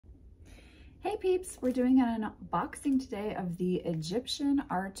Hey peeps, we're doing an unboxing today of the Egyptian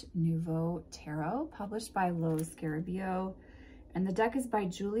Art Nouveau Tarot, published by Lo Scarabeo, and the deck is by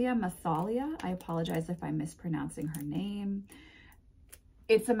Julia Mathalia. I apologize if I'm mispronouncing her name.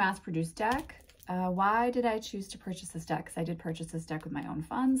 It's a mass-produced deck. Why did I choose to purchase this deck? Because I did purchase this deck with my own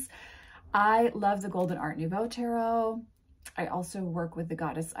funds. I love the Golden Art Nouveau Tarot. I also work with the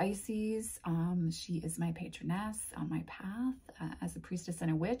goddess Isis. She is my patroness on my path as a priestess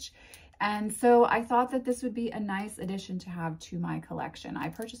and a witch. And so I thought that this would be a nice addition to have to my collection. I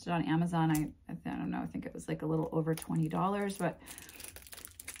purchased it on Amazon. I don't know, I think it was like a little over $20, but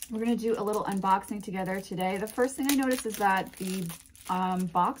we're going to do a little unboxing together today. The first thing I noticed is that the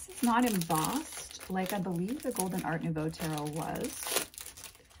box is not embossed like I believe the Golden Art Nouveau Tarot was.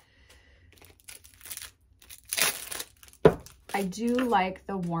 I do like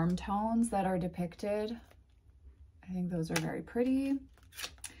the warm tones that are depicted. I think those are very pretty.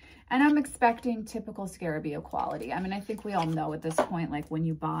 And I'm expecting typical Scarabeo quality. I mean, I think we all know at this point, like when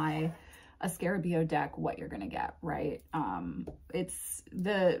you buy a Scarabeo deck, what you're gonna get, right? It's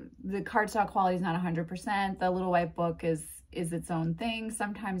the cardstock quality is not 100%. The little white book is its own thing.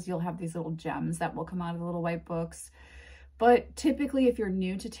 Sometimes you'll have these little gems that will come out of the little white books. But typically, if you're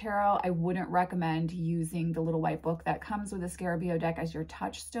new to tarot, I wouldn't recommend using the little white book that comes with a Scarabeo deck as your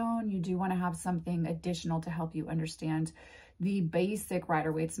touchstone. You do want to have something additional to help you understand the basic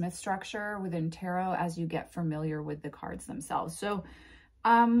Rider-Waite-Smith structure within tarot as you get familiar with the cards themselves. So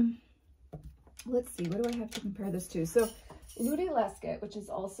let's see, what do I have to compare this to? So Ludi Lesket, which is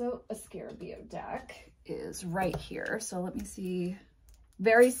also a Scarabeo deck, is right here. So let me see,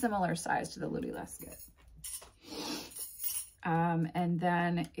 very similar size to the Ludi Lesket. And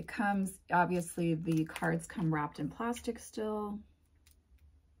then it comes, obviously the cards come wrapped in plastic still.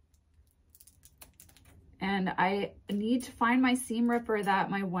 And I need to find my seam ripper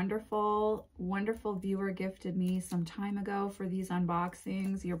that my wonderful, wonderful viewer gifted me some time ago for these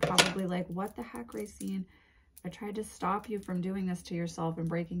unboxings. You're probably like, what the heck, Racine? I tried to stop you from doing this to yourself and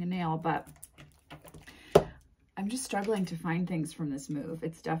breaking a nail, but I'm just struggling to find things from this move.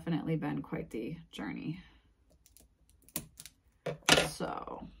 It's definitely been quite the journey.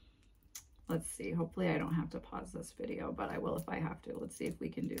 So let's see, hopefully I don't have to pause this video, but I will if I have to. Let's see if we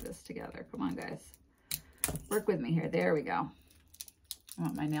can do this together. Come on, guys. Work with me here. There we go. I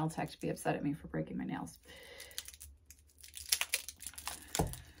want my nail tech to be upset at me for breaking my nails.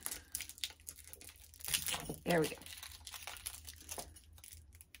 There we go.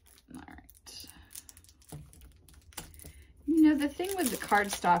 All right. You know, the thing with the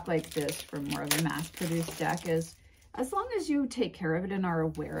cardstock like this for more of a mass-produced deck is as long as you take care of it and are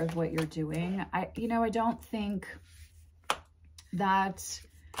aware of what you're doing, I don't think that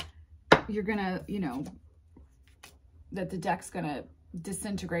you're gonna, that the deck's gonna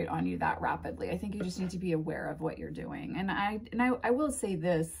disintegrate on you that rapidly. I think you just need to be aware of what you're doing. And I will say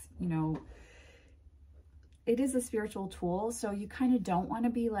this, it is a spiritual tool, so you kind of don't want to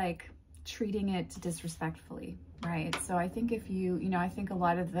be like treating it disrespectfully, right? So I think if I think a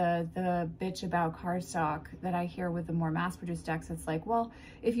lot of the bitch about cardstock that I hear with the more mass-produced decks, it's like, well,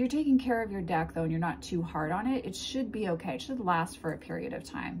 if you're taking care of your deck though and you're not too hard on it, it should be okay. It should last for a period of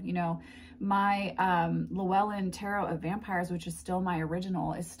time. My Llewellyn Tarot of Vampires, which is still my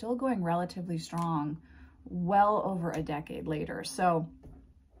original, is still going relatively strong well over a decade later. So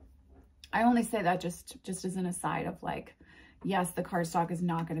I only say that just as an aside of like, yes, the cardstock is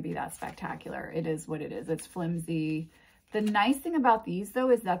not going to be that spectacular. It is what it is. It's flimsy. The nice thing about these though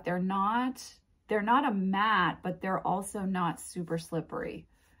is that they're not a matte, but they're also not super slippery.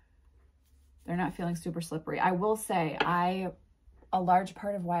 They're not feeling super slippery. I will say a large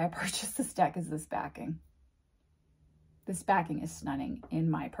part of why I purchased this deck is this backing. This backing is stunning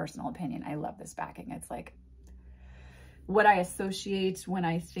in my personal opinion. I love this backing. It's like what I associate when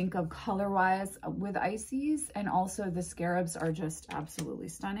I think of color-wise with Isis, and also the scarabs are just absolutely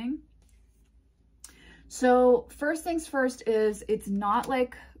stunning. So first things first is it's not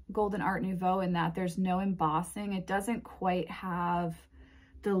like Golden Art Nouveau in that there's no embossing. It doesn't quite have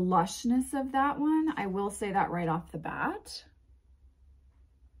the lushness of that one. I will say that right off the bat.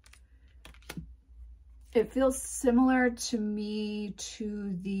 It feels similar to me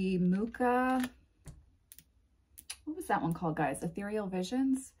to the Muka. What was that one called, guys? Ethereal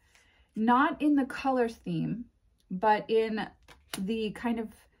Visions? Not in the color theme, but in the kind of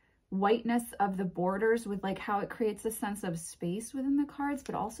whiteness of the borders with like how it creates a sense of space within the cards,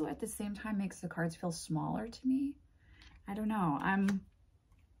 but also at the same time makes the cards feel smaller to me. I don't know.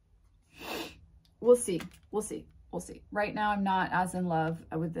 We'll see. We'll see. We'll see. Right now, I'm not as in love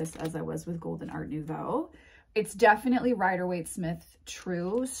with this as I was with Golden Art Nouveau, It's definitely Rider-Waite-Smith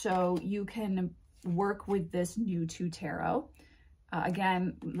true. So you can work with this new to tarot.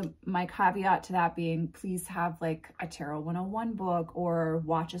 Again, my caveat to that being, please have like a Tarot 101 book, or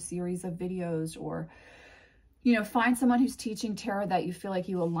watch a series of videos, or, you know, find someone who's teaching tarot that you feel like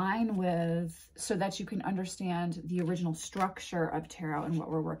you align with, so that you can understand the original structure of tarot and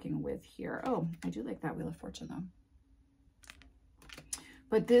what we're working with here. Oh, I do like that Wheel of Fortune though.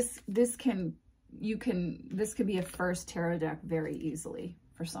 But this can be a first tarot deck very easily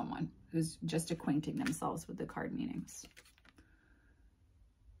for someone who's just acquainting themselves with the card meanings.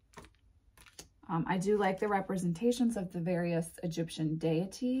 I do like the representations of the various Egyptian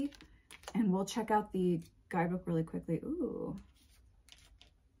deity, and we'll check out the guidebook really quickly. Ooh.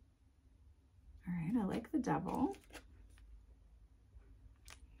 All right, I like the Devil.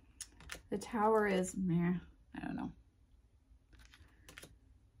 The Tower is meh, I don't know.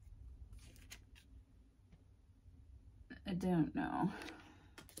 I don't know.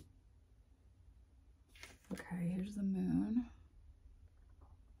 Okay, here's the Moon.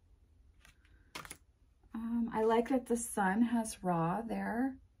 I like that the Sun has Ra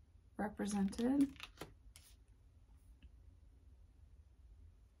there represented.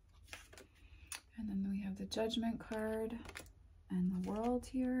 And then we have the Judgment card and the World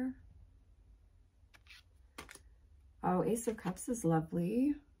here. Oh, Ace of Cups is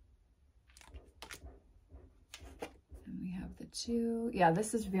lovely. And we have the 2. Yeah,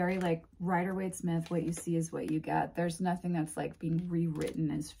 this is very like Rider-Waite-Smith. What you see is what you get. There's nothing that's like being rewritten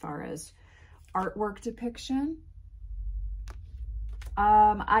as far as artwork depiction.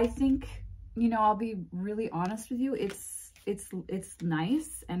 I think, you know, I'll be really honest with you. It's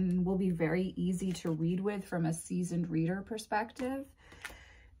nice and will be very easy to read with from a seasoned reader perspective.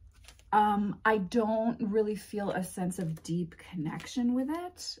 I don't really feel a sense of deep connection with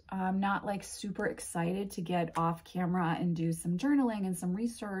it. I'm not like super excited to get off camera and do some journaling and some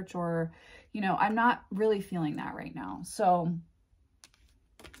research, or, you know, I'm not really feeling that right now. So,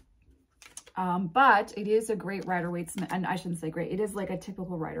 but it is a great Rider-Waite-Smith, and I shouldn't say great, it is like a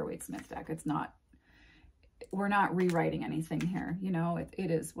typical Rider-Waite-Smith deck. It's not, we're not rewriting anything here, you know,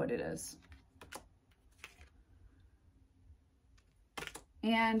 it is what it is.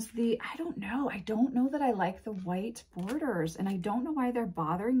 And I don't know that I like the white borders, and I don't know why they're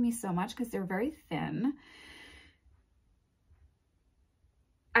bothering me so much, because they're very thin.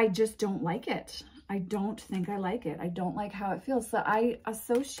 I just don't like it. I don't think I like it. I don't like how it feels. So I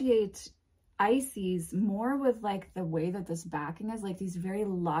associate Ices more with like the way that this backing is, like these very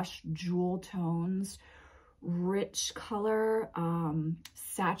lush jewel tones, rich color,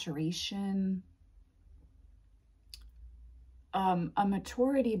 saturation, a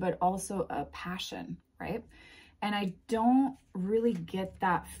maturity, but also a passion, right? And I don't really get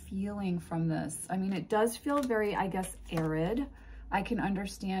that feeling from this. I mean, it does feel very, I guess, arid. I can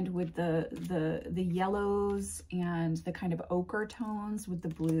understand with the yellows and the kind of ochre tones with the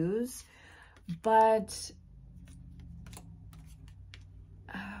blues, but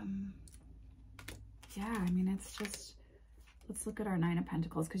yeah, I mean, it's just, let's look at our Nine of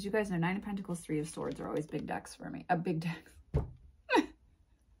Pentacles, because you guys know Nine of Pentacles, Three of Swords are always big decks for me. Big decks.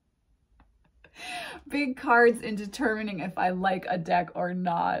 Big cards in determining if I like a deck or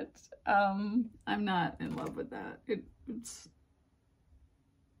not. I'm not in love with that. It's,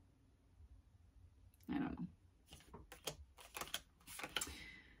 I don't know.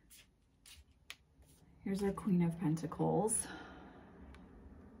 Here's our Queen of Pentacles.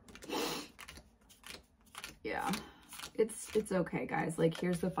 Yeah, it's okay, guys. Like,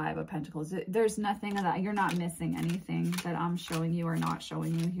 here's the Five of Pentacles. There's nothing of that. You're not missing anything that I'm showing you or not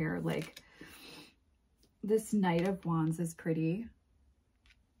showing you here. Like, this Knight of Wands is pretty.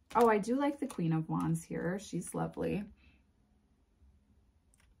 Oh, I do like the Queen of Wands here. She's lovely.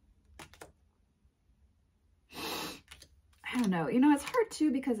 I don't know. You know, it's hard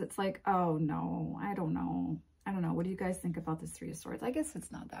too, because it's like, oh no, I don't know. I don't know. What do you guys think about this Three of Swords? I guess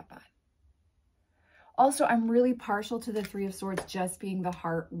it's not that bad. Also, I'm really partial to the Three of Swords just being the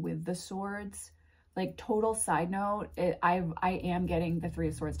heart with the swords. Like, total side note, I am getting the Three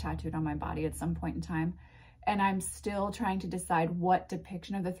of Swords tattooed on my body at some point in time. And I'm still trying to decide what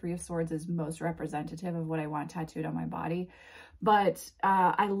depiction of the Three of Swords is most representative of what I want tattooed on my body. But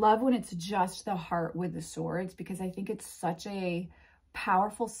I love when it's just the heart with the swords, because I think it's such a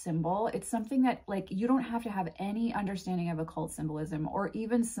powerful symbol. It's something that, like, you don't have to have any understanding of occult symbolism or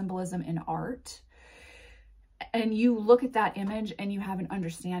even symbolism in art, and you look at that image and you have an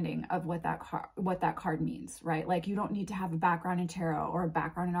understanding of what that card means, right? Like, you don't need to have a background in tarot or a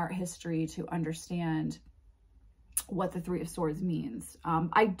background in art history to understand what the Three of Swords means.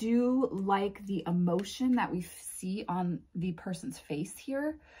 I do like the emotion that we see on the person's face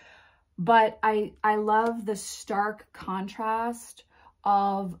here, but I love the stark contrast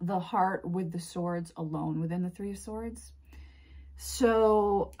of the heart with the swords alone within the Three of Swords.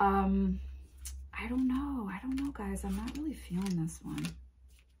 So, I don't know, guys. I'm not really feeling this one.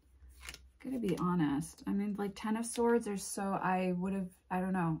 Gotta be honest. I mean, like, 10 of Swords are so, I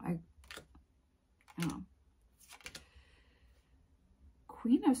don't know. I don't know.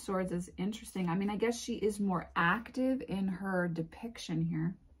 Queen of Swords is interesting. I mean, I guess she is more active in her depiction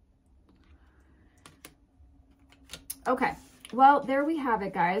here. Okay. Well, there we have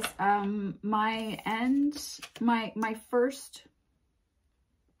it, guys. My first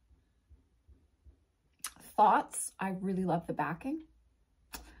thoughts, I really love the backing.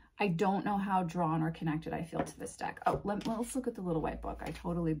 I don't know how drawn or connected I feel to this deck. Oh, let's look at the little white book. I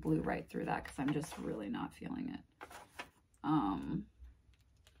totally blew right through that because I'm just really not feeling it.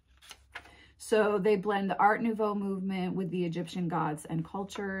 So they blend the Art Nouveau movement with the Egyptian gods and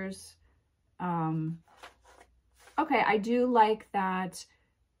cultures. Okay, I do like that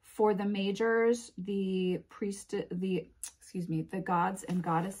for the majors, the gods and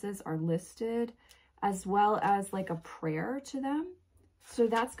goddesses are listed, as well as like a prayer to them. So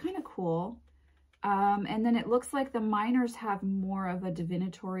that's kind of cool. And then it looks like the minors have more of a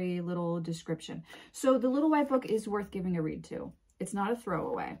divinatory little description. So the little white book is worth giving a read to. It's not a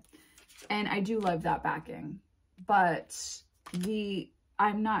throwaway. And I do love that backing. But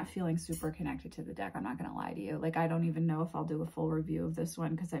I'm not feeling super connected to the deck. I'm not going to lie to you. Like, I don't even know if I'll do a full review of this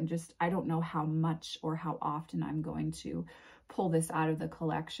one because I don't know how much or how often I'm going to pull this out of the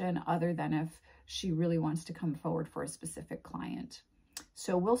collection other than if she really wants to come forward for a specific client.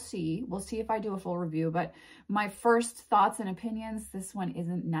 So we'll see. We'll see if I do a full review. But my first thoughts and opinions, this one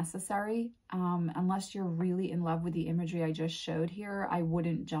isn't necessary. Unless you're really in love with the imagery I just showed here, I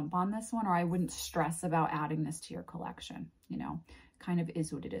wouldn't jump on this one, or I wouldn't stress about adding this to your collection. You know, kind of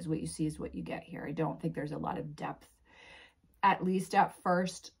is what it is. What you see is what you get here. I don't think there's a lot of depth, at least at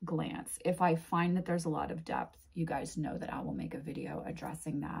first glance. If I find that there's a lot of depth, you guys know that I will make a video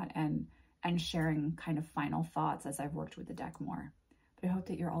addressing that and sharing kind of final thoughts as I've worked with the deck more. I hope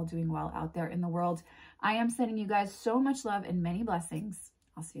that you're all doing well out there in the world. I am sending you guys so much love and many blessings.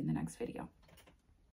 I'll see you in the next video.